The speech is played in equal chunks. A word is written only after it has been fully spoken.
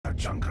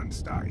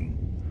Junkenstein.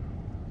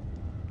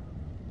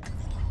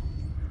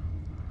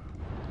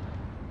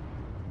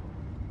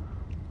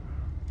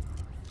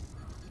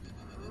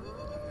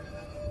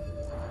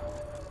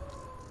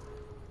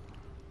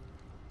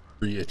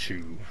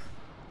 Ryachu.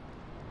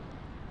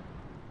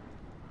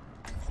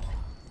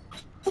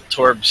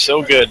 Torb,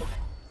 so good.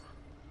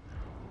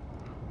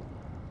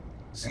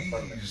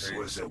 These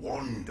were the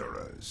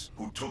wanderers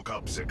who took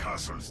up the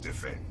castle's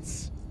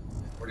defense.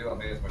 What do you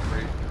want me as my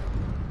free?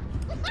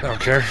 I don't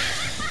care.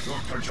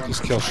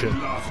 Just kill shit.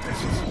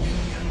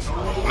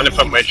 I'm gonna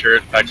put my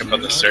turret back up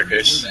on the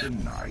staircase. You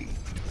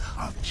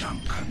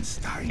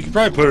could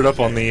probably put it up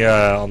on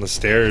the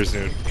stairs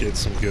and get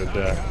some good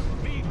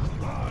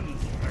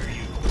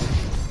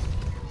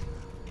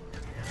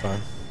fun.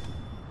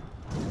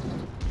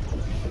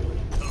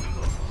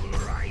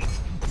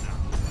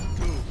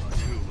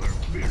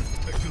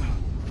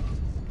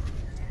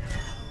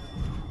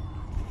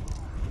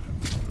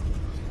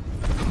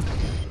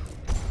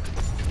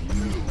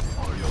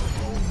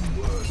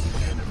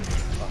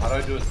 How do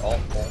I do it? Alt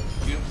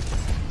Q?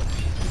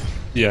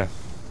 Yeah.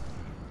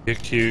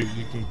 Hit Q,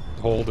 you can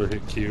hold or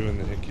hit Q and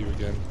then hit Q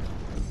again.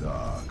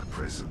 Dark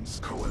presence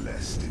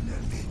coalesced in their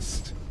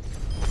midst.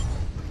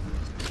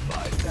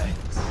 My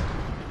thanks.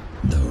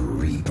 The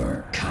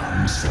Reaper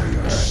comes for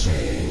your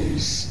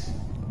souls.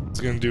 He's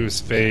gonna do his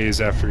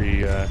phase after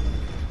he Rumor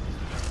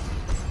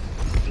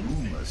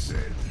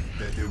said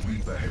that the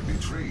Reaper had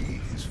betrayed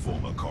his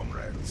former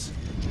comrades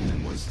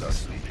and was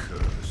thusly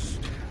cursed.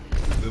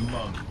 The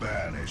monk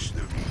banished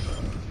the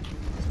Reaper,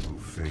 who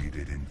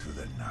faded into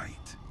the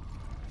night.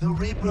 The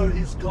Reaper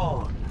is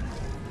gone.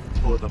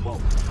 For the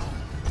moment.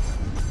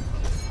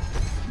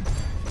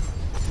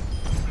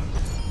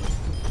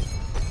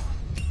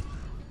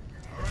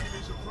 Our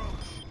enemies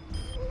approach.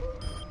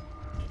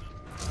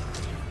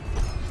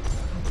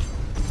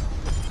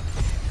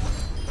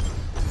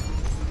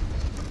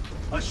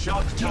 A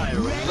shock tire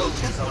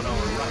approaches on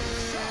our right.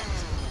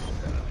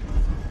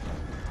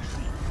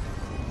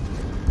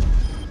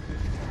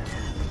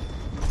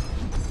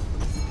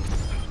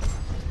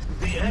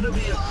 The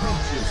enemy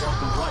approaches on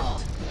the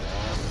right.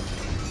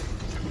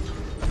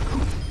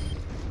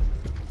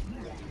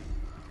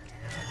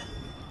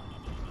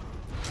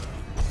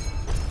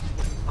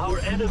 Our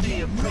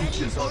enemy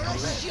approaches on the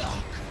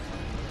left.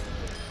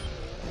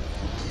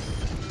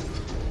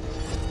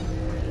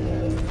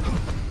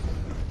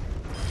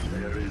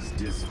 There is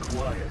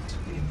disquiet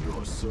in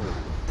your soul.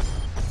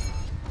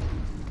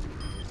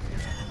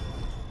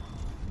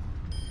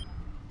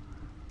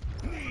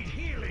 Need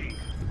healing.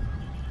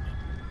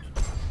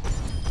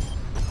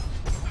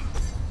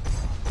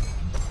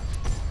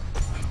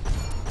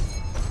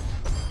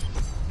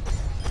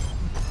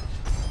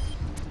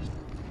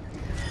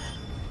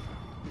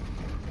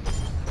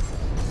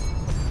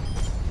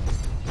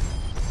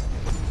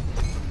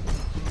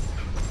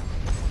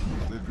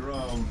 The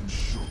ground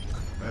shook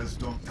as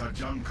Dr.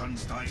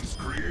 Junkenstein's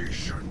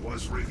creation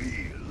was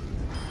revealed.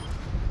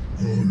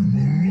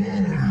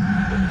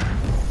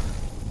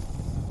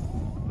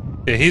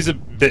 yeah, he's a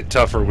bit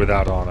tougher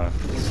without Ana.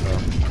 So.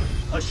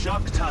 A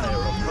shock tire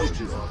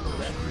approaches on the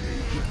left.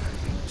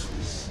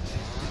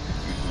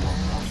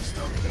 One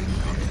monster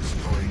bent on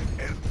destroying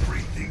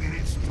everything in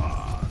its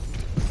path.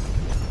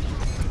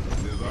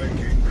 The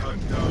Viking cut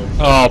down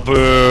Oh,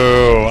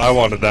 boo! I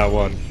wanted that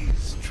one.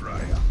 his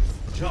triumph.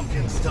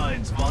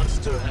 Junkenstein's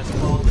monster has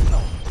fallen.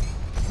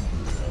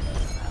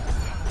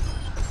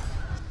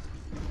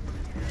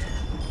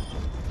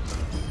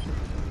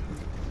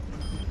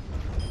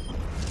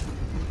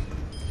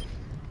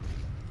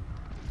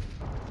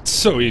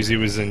 So easy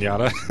with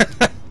Zenyatta.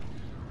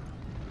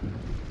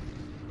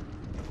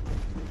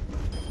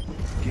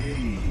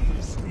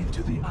 Gaze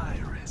into the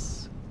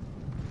iris.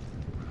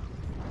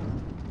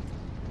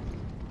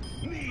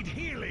 Need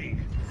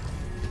healing.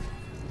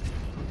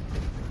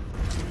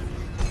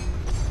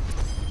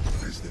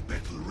 As the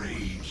battle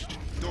raged,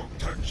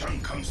 Dr.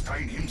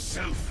 Junkenstein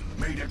himself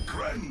made a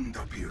grand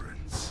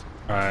appearance.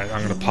 Alright,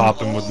 I'm gonna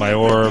pop him with my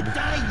orb. The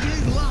day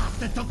you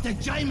laughed at Dr.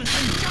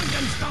 Jameson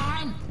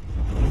Junkenstein!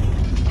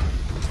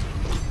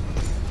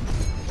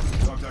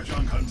 Dr.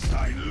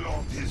 Junkenstein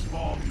lobbed his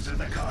bombs at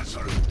the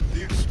castle.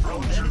 The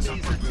explosions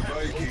of the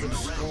Vikings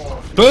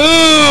scored.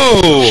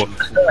 Boo!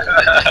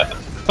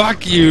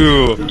 Fuck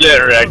you! Get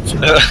wrecked.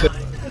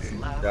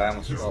 Yeah, I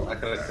almost fell. I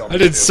could have killed I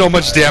did so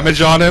much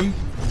damage on him.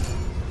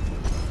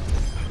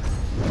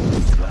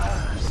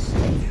 Glass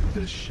in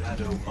the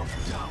shadow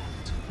of doubt.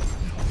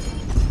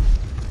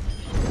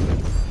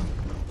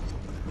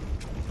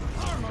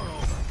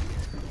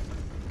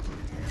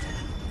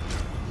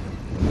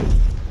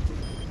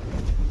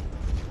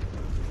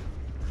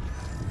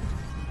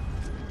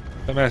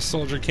 That masked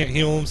soldier can't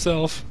heal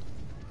himself.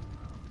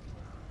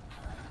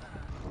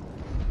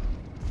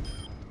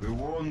 The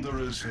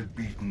Wanderers had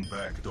beaten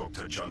back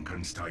Dr.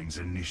 Junkenstein's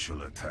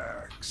initial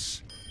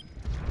attacks,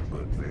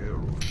 but their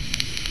reign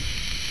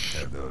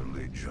had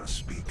only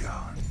just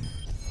begun.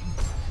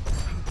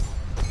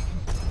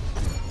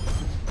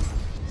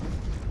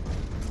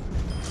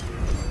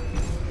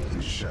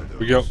 The shadows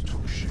we go.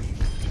 took shape.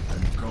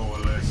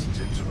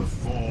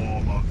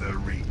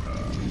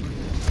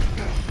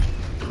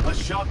 A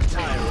shock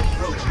tire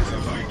approaches.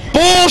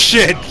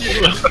 Bullshit!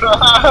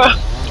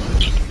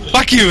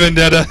 Fuck you,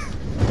 Vendetta.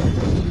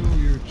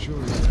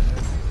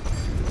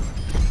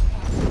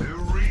 The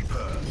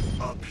Reaper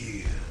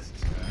appeared.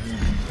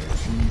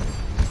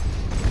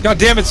 God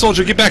damn it,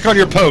 soldier, get back on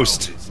your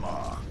post. Its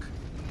mark,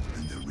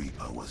 and the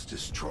Reaper was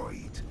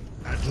destroyed.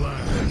 At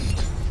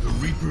last, the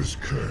Reaper's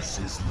curse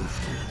is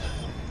lifted.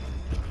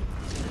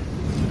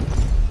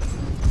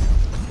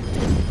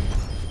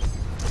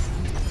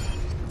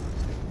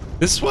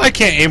 This is why I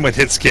can't aim with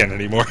hit scan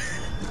anymore.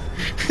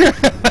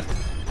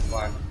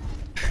 Why?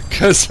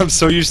 Because I'm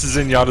so used to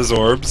Zenyatta's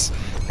orbs,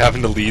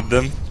 having to lead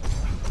them.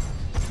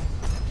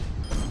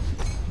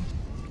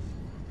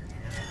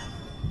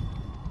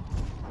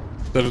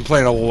 I've been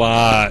playing a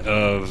lot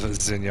of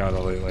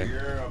Zenyatta lately.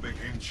 Fear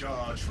became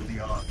charged with the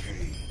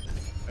arcade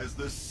as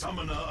the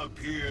summoner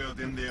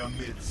appeared in their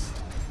midst.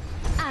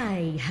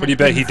 What do you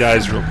bet he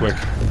dies real quick?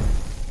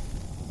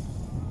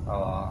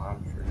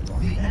 I'm sure you The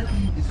won't.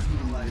 enemy is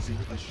utilizing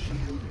a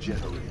shield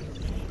generator.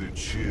 The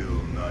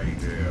chill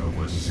night air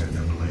was set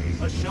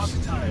ablaze. A shock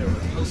tire The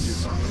approaches.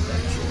 sun joined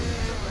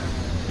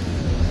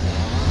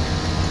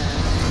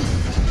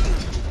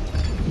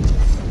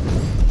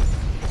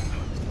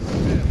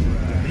the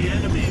The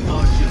enemy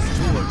marches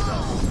towards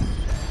us.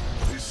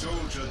 The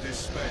soldier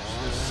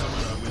dispatched the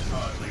summoner with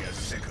hardly a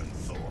second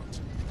thought.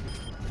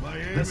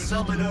 The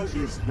summoner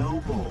is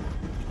no more.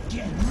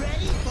 Get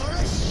ready for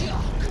a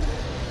shock.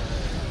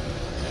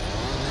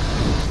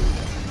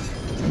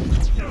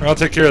 I'll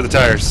take care of the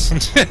tires. I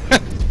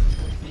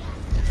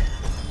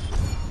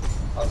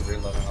was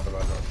reloading,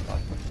 otherwise I was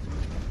fine.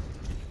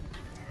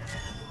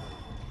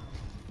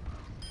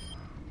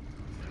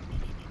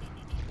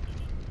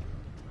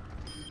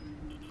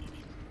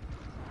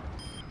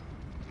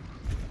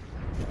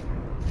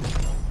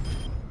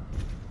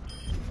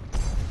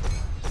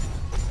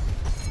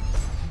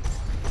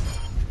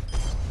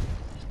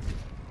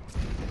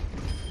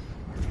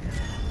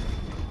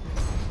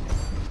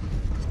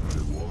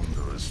 The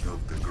wanderers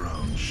felt the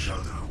ground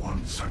shudder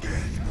once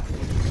again.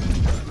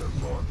 The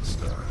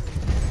monster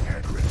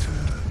had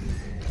returned.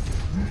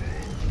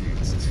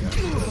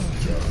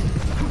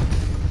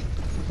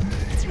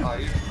 Oh,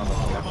 you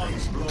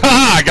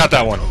Haha, I got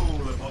that one.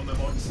 Roll upon the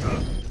monster,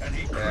 and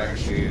he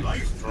crashed actually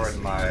lifeless. destroyed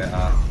my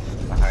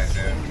high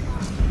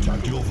noon.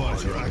 Tactical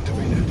visor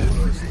activated.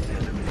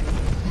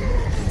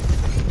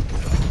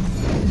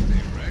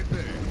 Right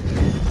there.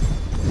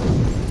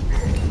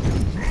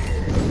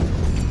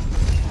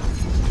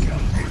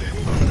 With a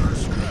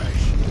thunderous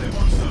crash, the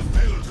monster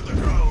fell to the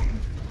ground.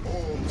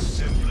 All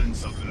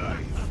semblance of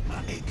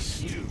life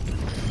extinguished.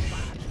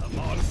 A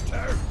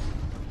monster.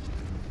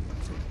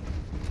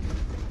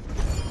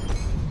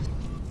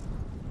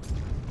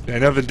 I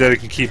know Vendetta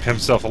can keep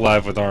himself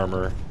alive with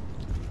armor.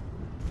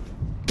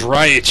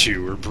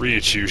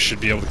 Briachu should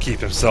be able to keep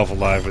himself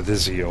alive with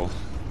his heal.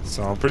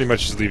 So I'm pretty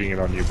much just leaving it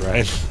on you,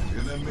 Brian.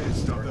 In the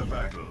midst of the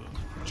battle,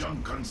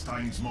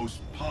 Junkenstein's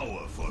most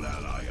powerful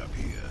ally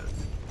appeared.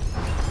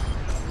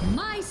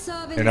 My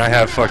servant. And I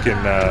have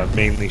fucking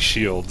mainly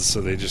shields,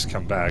 so they just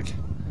come back.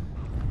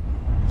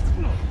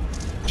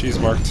 Cheese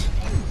marked.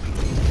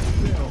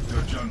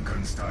 Dr.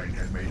 Junkenstein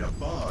had made a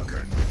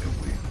bargain with the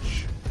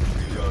witch. The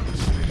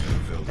gunslinger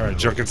felt Alright,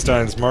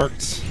 Junkenstein's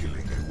marked.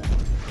 killing a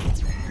woman.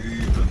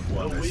 Even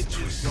one as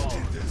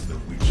twisted as the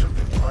witch of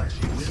the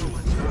party.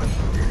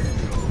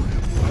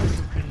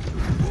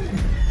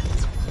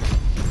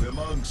 The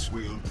monk's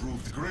will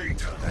proved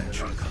greater than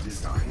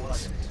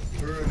Junkenstein's,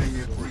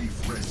 earning a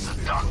brief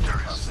respite.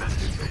 Doctors.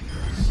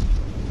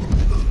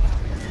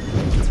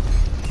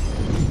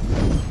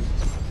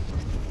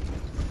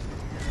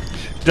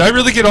 Did I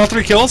really get all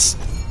 3 kills?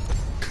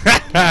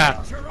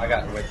 I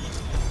got witch.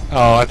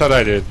 Oh, I thought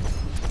I did.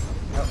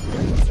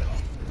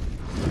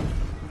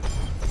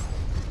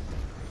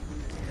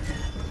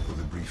 For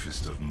the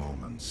briefest of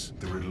moments,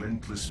 the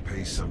relentless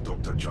pace of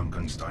Dr.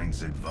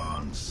 Junkenstein's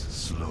advance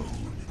slowed.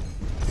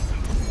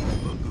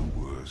 But the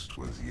worst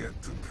was yet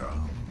to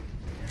come.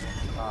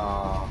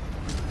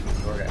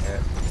 Door got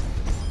hit.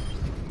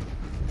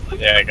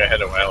 Yeah, I got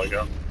hit a while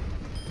ago.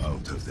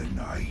 Out of the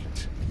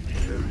night,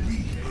 the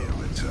Reaper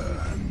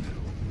returned.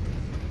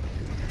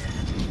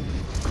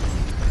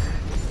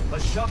 A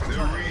shock The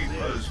tire.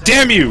 Reaper's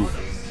Damn you!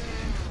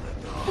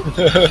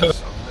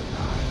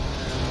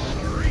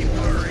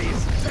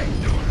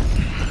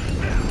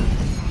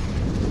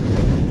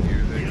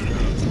 Here they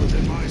come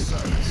within my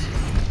sights.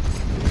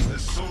 The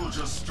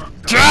soldier struck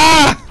down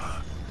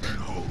Ah! the Reaper and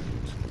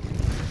hoped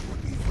it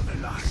would be for the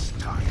last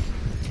time.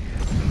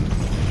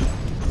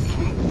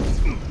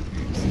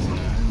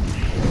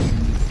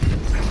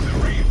 The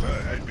Reaper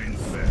had been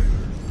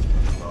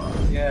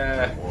felled.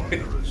 Yeah.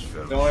 Wanderers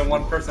fell The only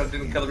one person that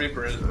didn't kill the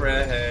Reaper is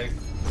Greg.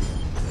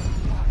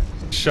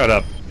 Shut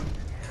up.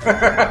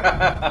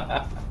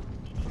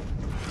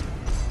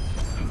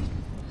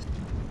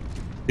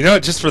 You know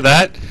what, just for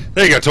that?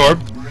 There you go, Torb.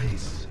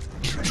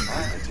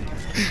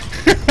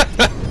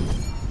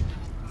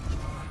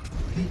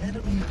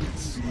 It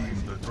seemed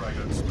the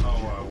dragon's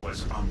power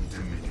was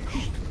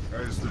undiminished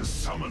as the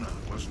summoner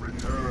was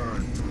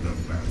returned to the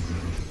battle.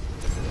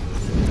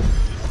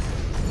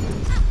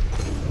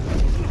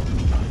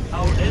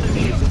 Our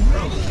enemy is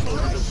approaching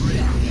over the bridge.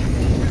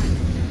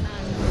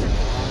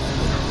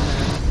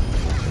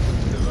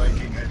 The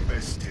Viking had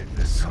bested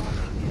the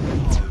summoner.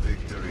 The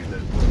victory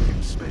that brought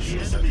him special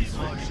The enemy satisfaction.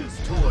 marches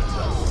towards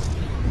us.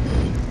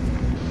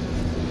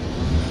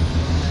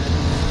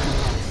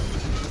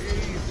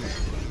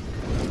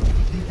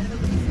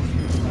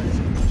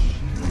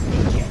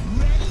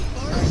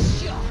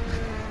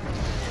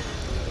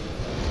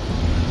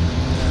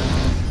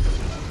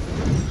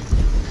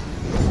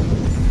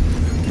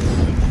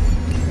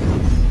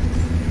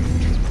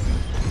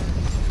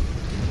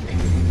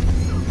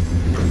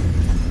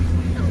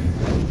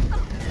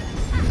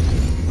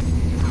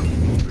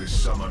 The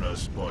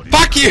summoner's body.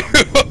 Fuck you!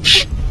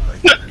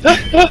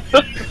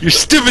 You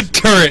stupid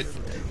turret!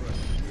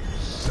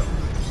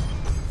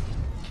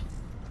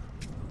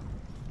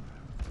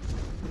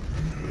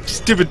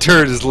 Stupid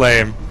turret is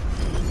lame.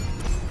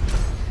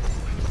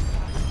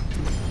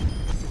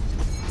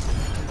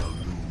 A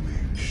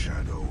looming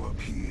shadow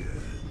appeared.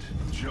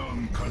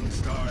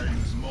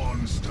 Junkenstein's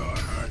monster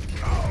had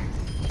come.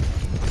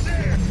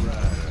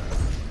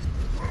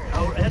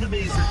 Our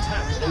enemies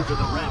attacked over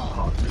the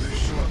rampart. The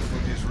shot from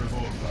his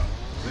revolver.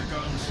 The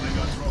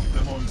gunslinger dropped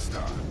the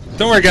monster.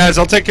 Don't worry, guys.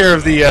 I'll take care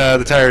of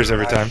the tires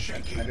every time.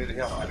 I need to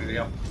heal. I need to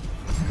heal.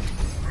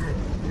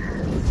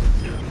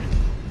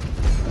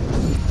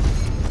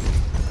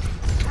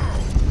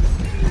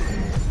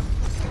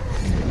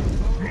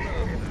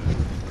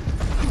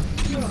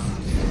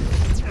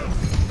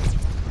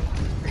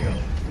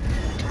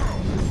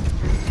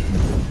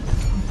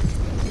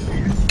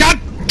 God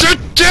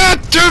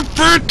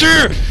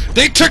damn!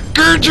 They took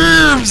our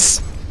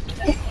germs.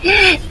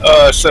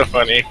 Oh, it's so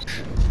funny.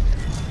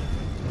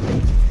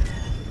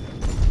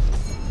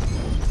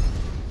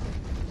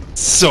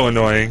 So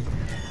annoying.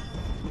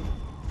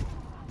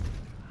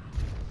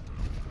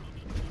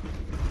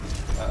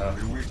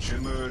 The witch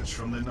emerged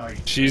from the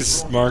night.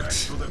 She's brought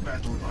marked. back to the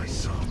battle by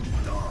some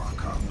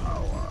darker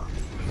power.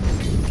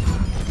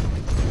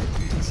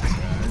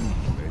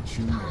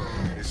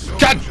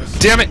 God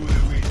damn it! The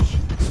witch,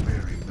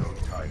 sparing no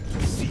time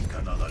to seek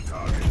another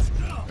target.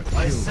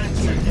 I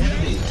sense an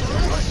enemy to the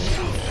right.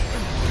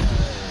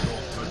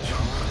 Dr.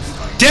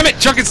 Junkenstein, Damn it!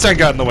 Junkenstein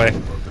got in the way.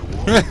 but the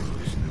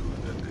warriors knew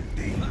that the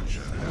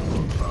danger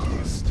had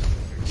passed. A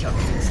shot.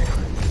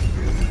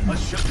 And the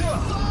monster fell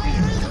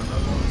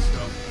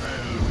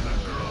with a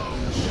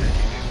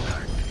ground-shaking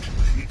impact.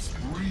 Its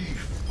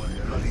brief but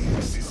bloody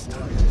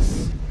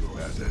existence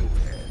was at end.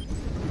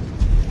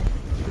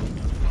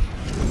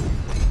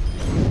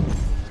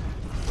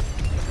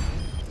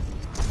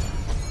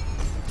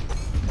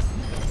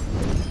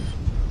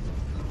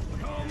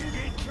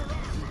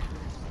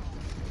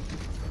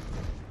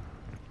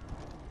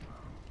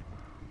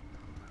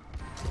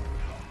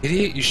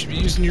 Idiot, you should be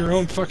using your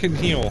own fucking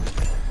heal.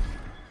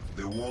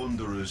 The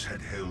Wanderers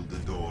had held the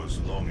doors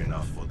long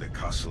enough for the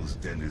castle's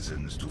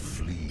denizens to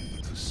flee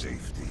to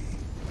safety.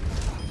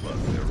 But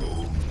their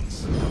own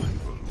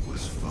survival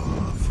was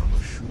far from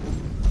assured.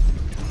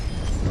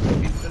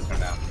 This one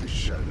now. The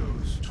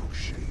shadows took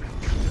shape.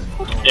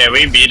 Yeah,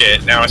 we beat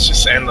it. Now it's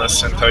just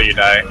endless until you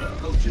die.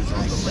 Approaches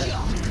on the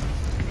left.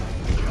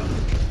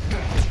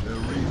 The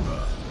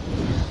Reaper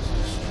is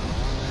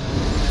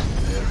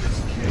destroyed. There is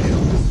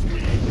chaos.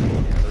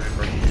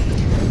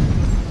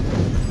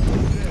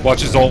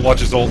 Watch his ult, watch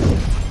his ult.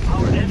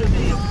 Our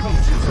enemy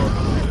approaches on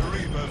the left. The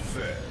Reaper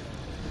fell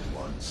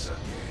once again.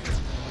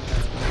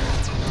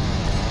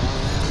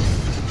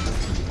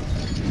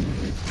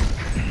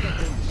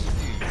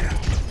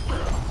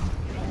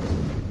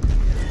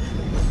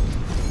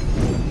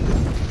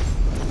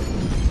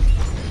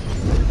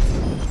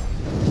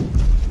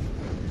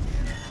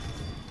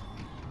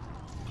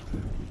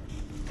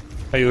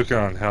 How you looking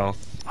on health?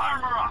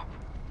 Armor up.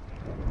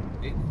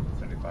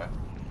 75.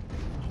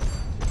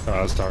 Oh,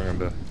 I was talking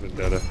to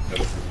Vendetta.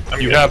 I'm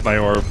You good. have my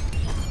orb.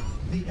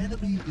 The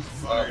enemy is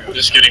I'm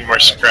just getting more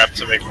scrap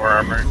to make more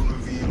armor. To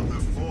reveal the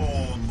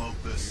form of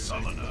the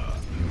summoner.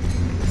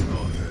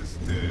 Not as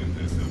dead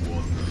as the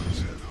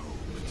Wanderers had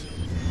hoped.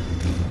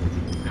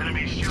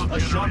 enemy shield. A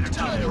shock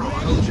tire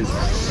approaches on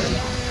the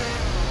left.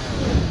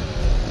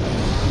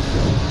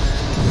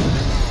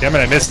 Damn it,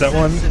 I missed that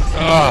one.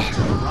 Ah.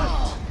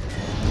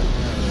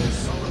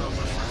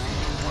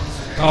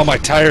 Oh, my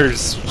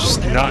tire's just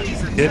not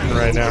hitting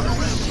right now.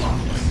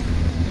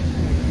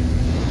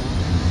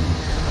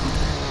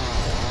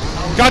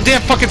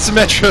 Goddamn fucking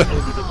Symmetra!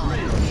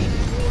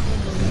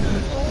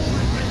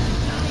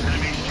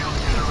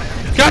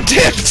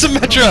 Goddamn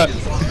Symmetra!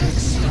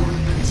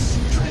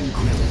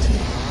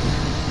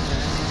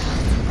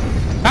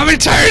 How many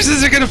tires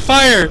is it gonna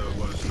fire?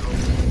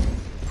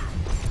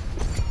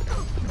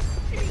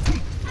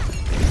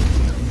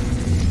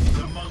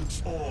 The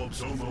monk's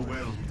orbs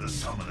overwhelmed the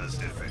summoner's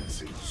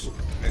defenses.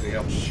 Need to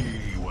heal.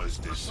 She was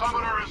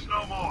destroyed. is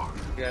no more.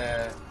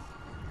 Yeah.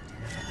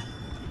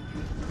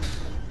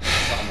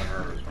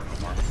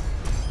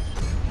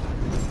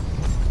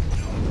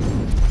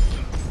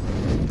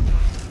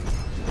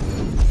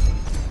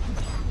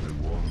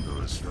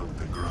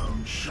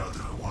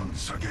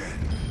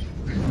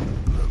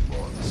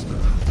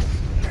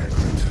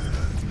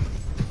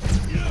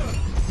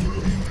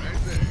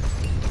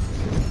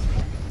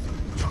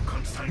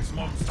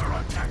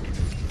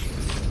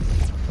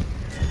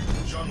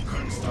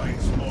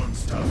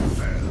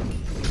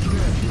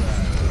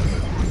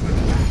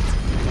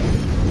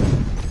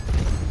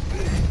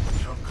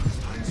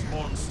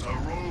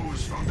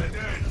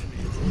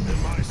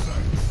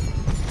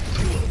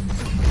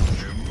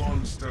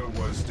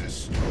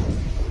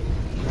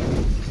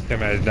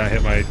 not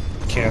hit my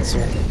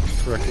cancel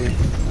correctly.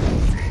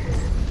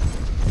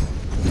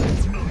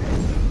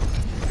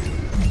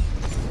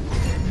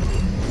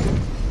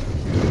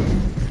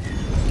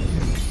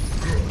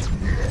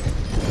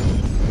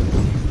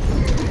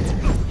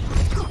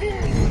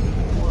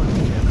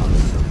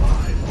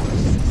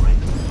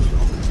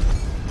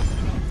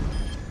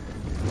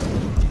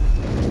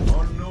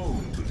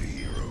 Unknown to the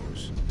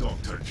heroes,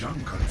 Dr.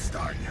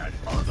 Junkenstein had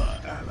other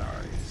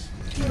allies.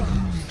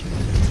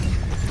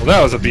 Well,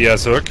 that was a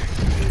BS hook.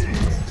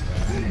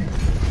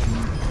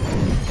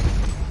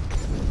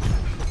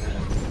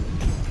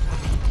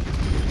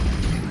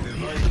 The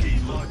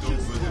Viking looked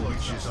over the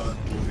witch's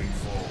unmoving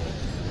form,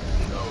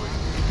 knowing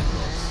he could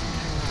not see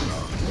the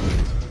ground.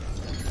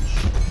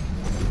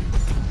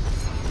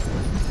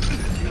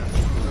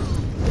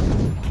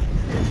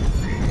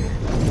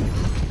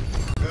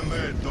 The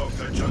mad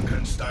Dr.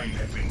 Junkenstein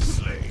had been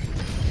slain,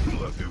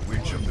 but the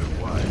Witch of the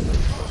Wild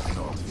was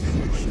not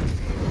finished.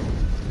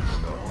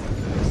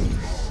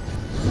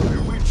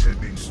 The witch had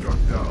been struck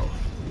down,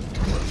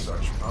 but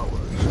such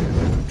powers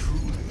can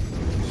truly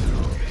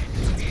destroy.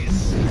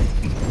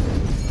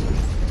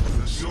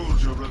 The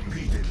soldier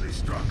repeatedly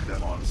struck the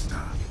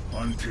monster,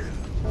 until,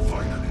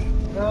 finally,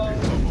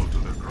 it tumbled to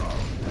the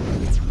ground,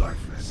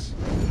 lifeless.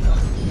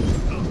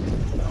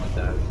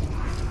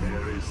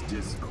 There is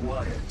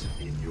disquiet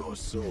in your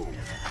soul.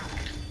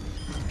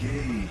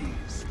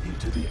 Gaze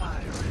into the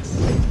iris.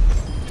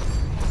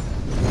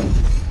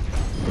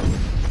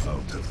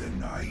 Out of the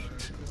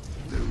night,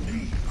 the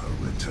Reaper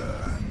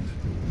returned.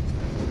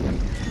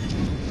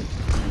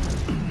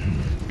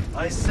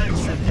 I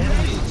sense an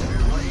enemy to the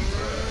right.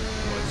 Reaper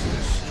was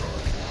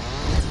destroyed.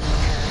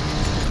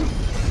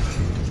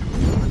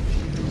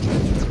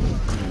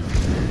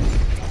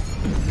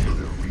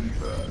 The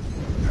Reaper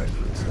had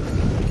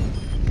returned.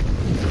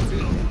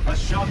 A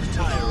shock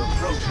tire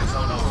approaches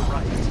on our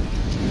right.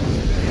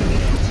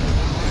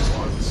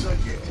 Once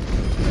again,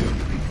 the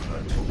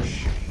Reaper took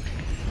shape.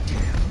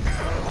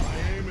 Our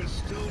aim is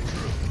still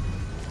true.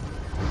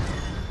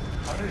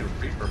 How many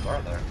Reapers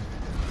are there?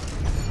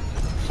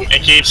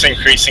 It keeps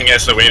increasing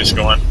as the waves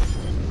go on.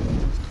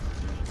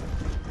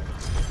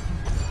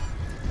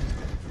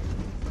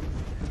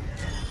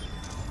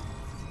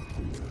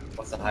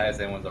 What's the highest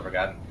anyone's ever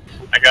gotten?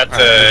 I got I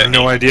have the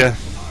no idea.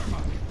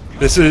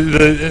 This is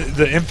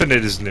the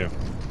infinite is new.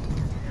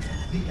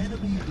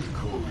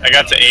 I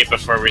got to 8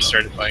 before we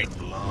started playing.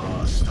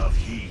 Blast of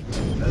heat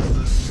as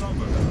the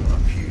summoner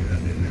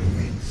appeared in the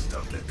midst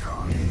of the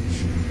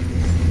carnage.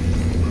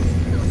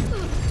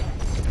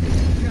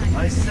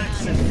 I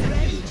sense an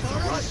enemy to the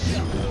right.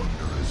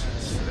 Wanderers had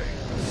slain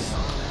the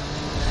sun.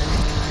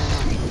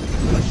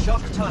 A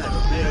shock tire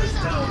bears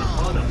down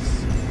upon us.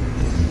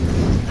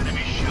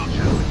 Enemy shield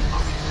challenge.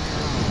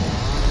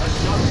 A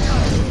shock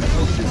tire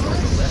approaches on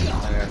the left.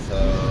 Okay, so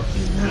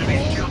Enemy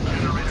shield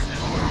generator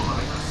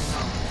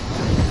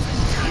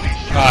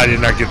Ah, I did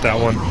not get that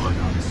one. The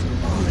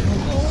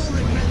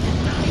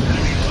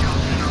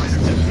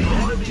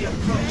enemy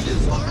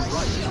approaches on the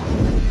right.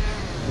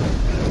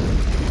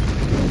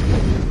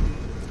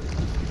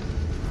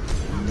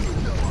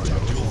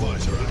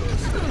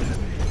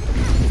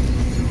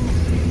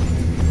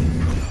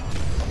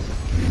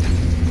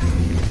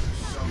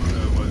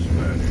 Summoner was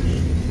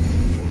banished.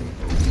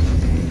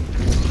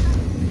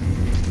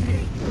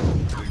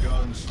 The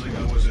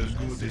gunslinger was as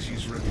good as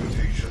his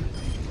reputation,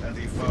 and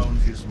he found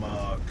his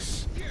marks.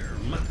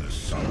 Let the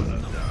summoner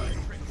die.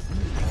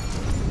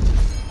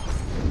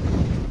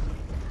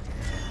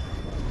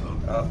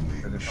 A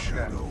looming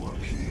shadow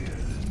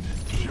appeared.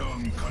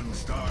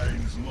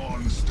 Junkenstein's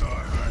monster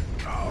had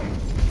come.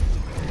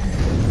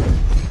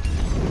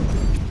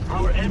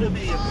 Our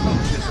enemy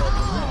approaches on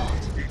the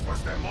left. It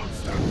was the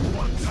monster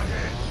once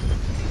again.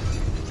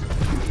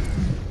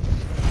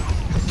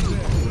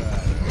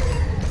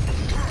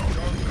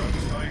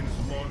 Junkenstein's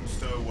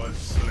monster was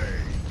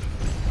slain.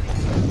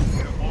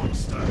 The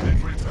monster had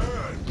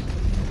returned.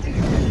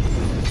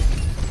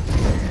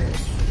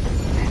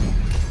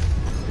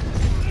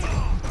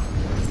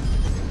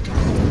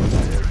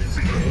 There is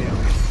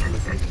chaos.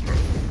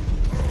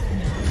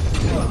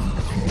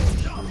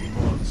 The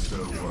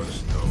monster was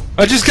no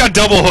I just got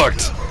double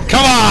hooked.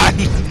 Come on!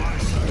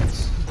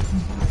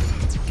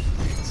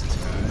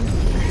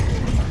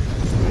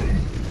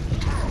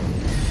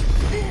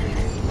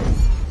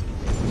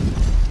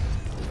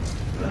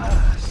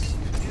 Last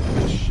in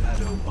the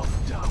shadow of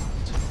doubt.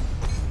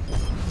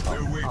 The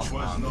witch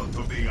was not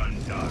to be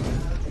undone.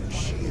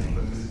 She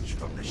emerged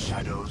from the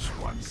shadows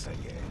once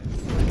again.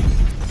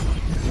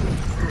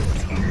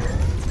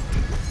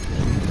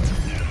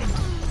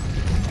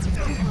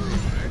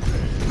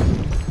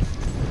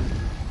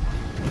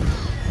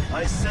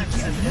 I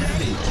sense an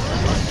enemy to the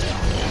right.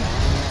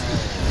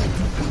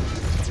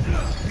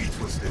 It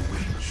was the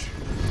witch.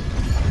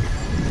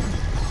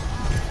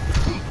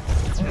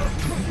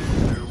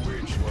 The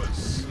witch was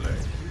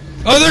slain.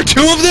 Oh, there are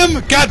two of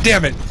them? God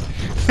damn it!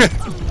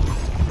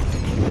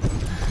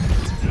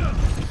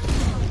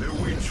 The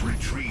witch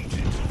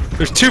retreated.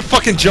 There's two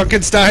fucking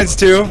Junkensteins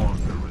too.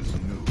 Wanderers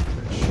knew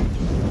that she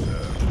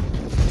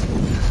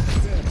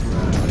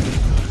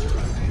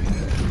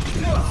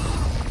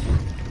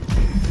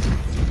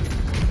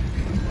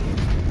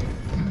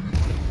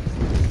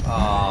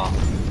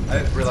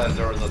realized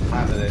there was a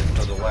time that it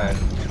goes away.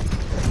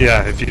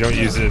 Yeah, if you don't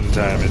use it in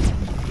time, it...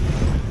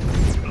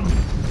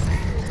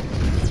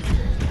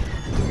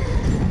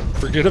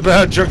 Forget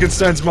about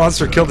Junkenstein's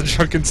monster, kill the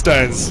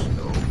Junkensteins.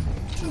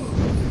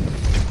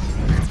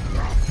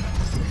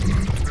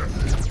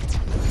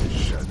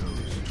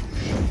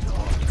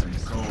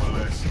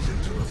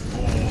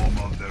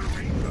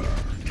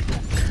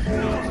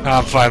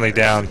 I'm finally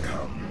down.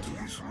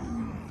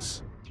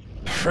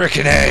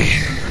 Frickin' A.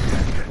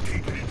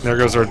 There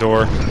goes our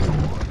door.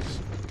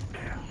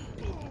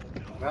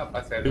 Nope,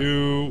 I saved it.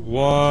 2,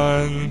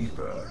 1.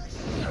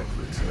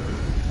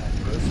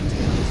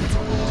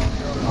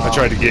 I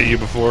tried to get you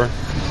before.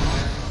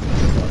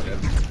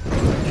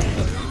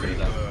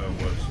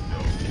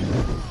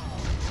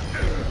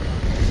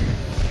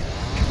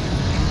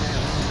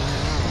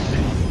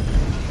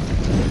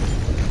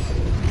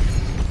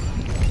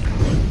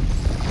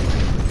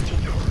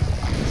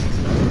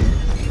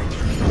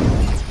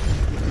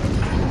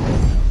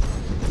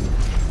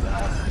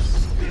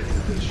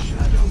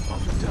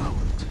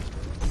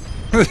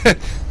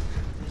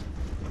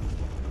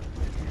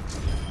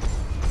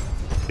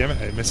 Damn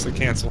it, I missed the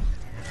cancel.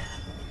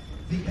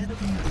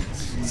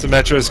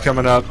 Symmetra's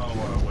coming up.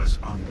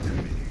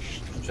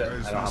 Shit, I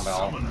don't have my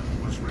all.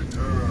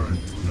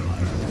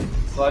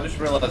 So I just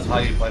realized how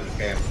you play this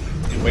game.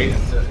 You wait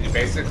until you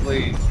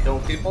basically kill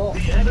people, or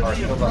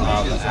kill the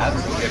ads,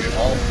 and give you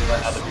all to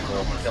let other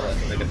people kill it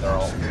until they get their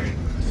all.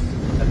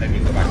 And then you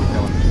go back and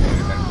kill it.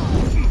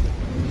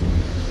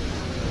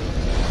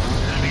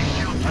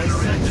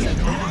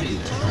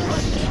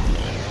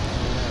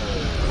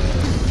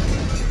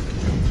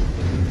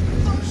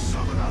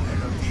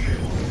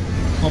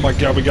 Oh my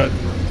god, we got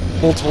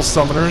multiple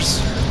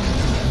summoners.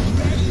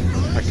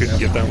 I couldn't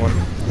get that one.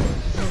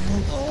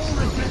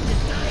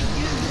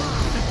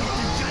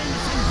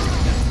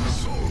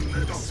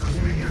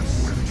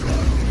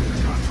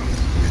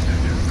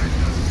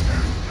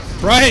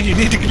 Brian, you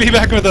need to be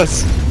back with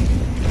us.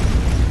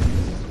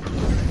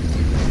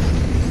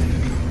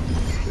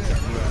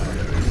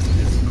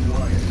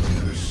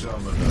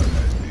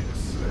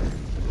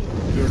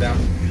 You're down.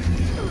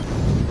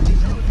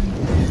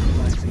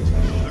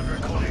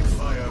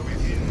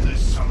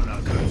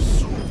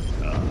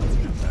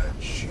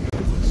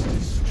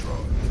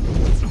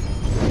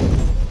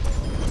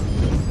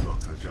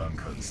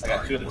 I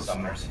got 2 of the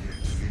summoners.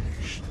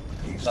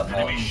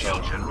 Enemy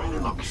shield generator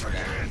looks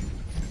again.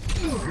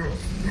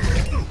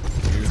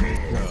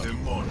 The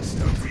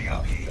monster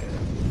reappeared.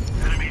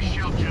 Enemy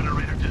shield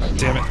generator destroyed.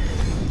 Damn it.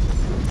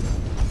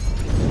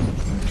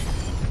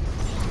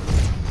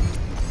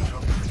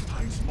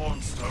 Junkenstein's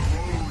monster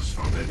rose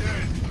from the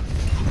dead.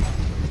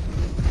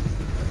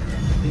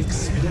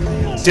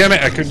 Damn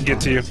it, I couldn't get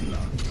to you.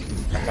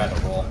 I had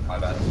to roll, my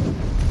bad.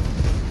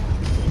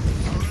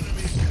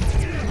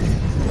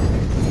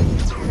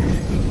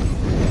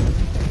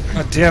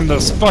 God damn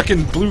those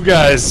fucking blue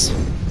guys.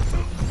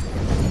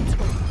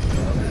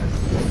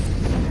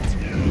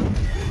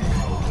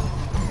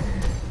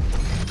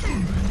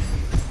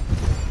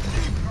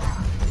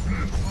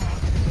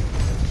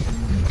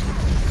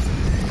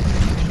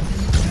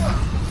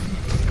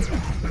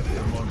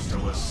 The monster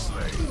was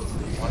slain.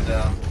 One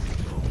down.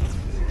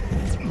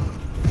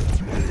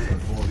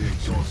 For the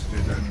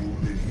exhausted and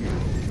wounded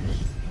heroes,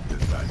 the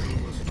battle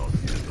was not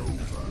yet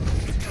over.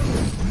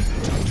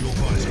 Your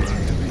bodies are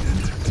activated.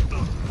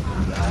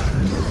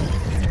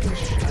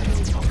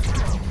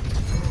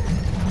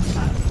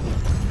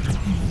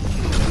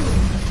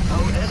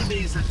 Our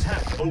enemies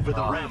attack over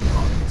the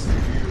ramparts. The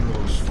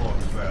heroes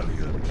fought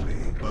valiantly,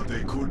 but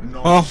they could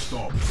not Oh.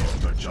 stop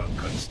Dr.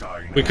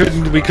 Junkenstein.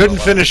 We couldn't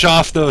finish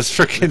off those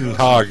frickin'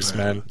 hogs,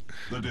 man.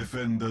 The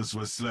defenders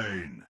were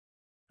slain,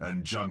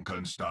 and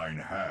Junkenstein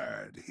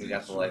had his We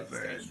got the light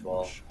revenge. stage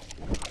wall.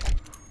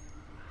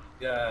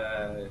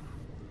 Yay.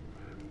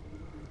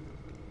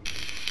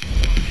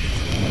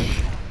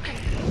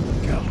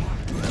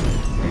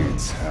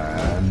 It's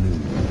Hanu.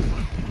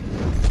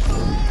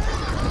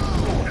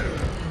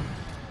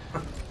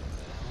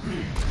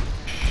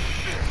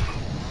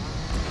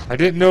 I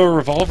didn't know a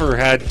revolver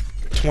had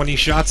 20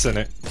 shots in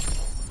it.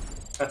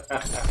 It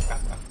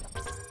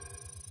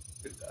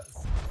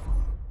does.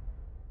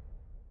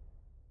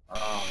 Oh,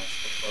 I'm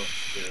so close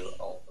to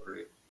all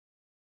 3.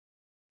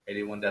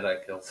 81 dead-eye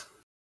kills.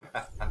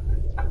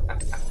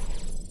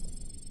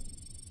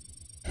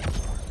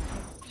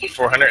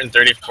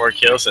 434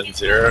 kills and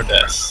 0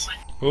 deaths.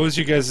 What was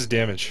you guys'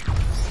 damage?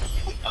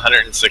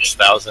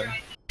 106,000.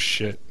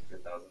 Shit.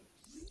 2,000.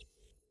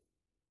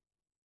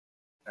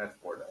 That's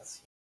 4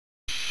 deaths.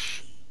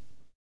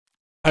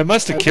 I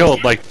must have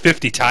killed like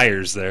 50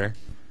 tires there.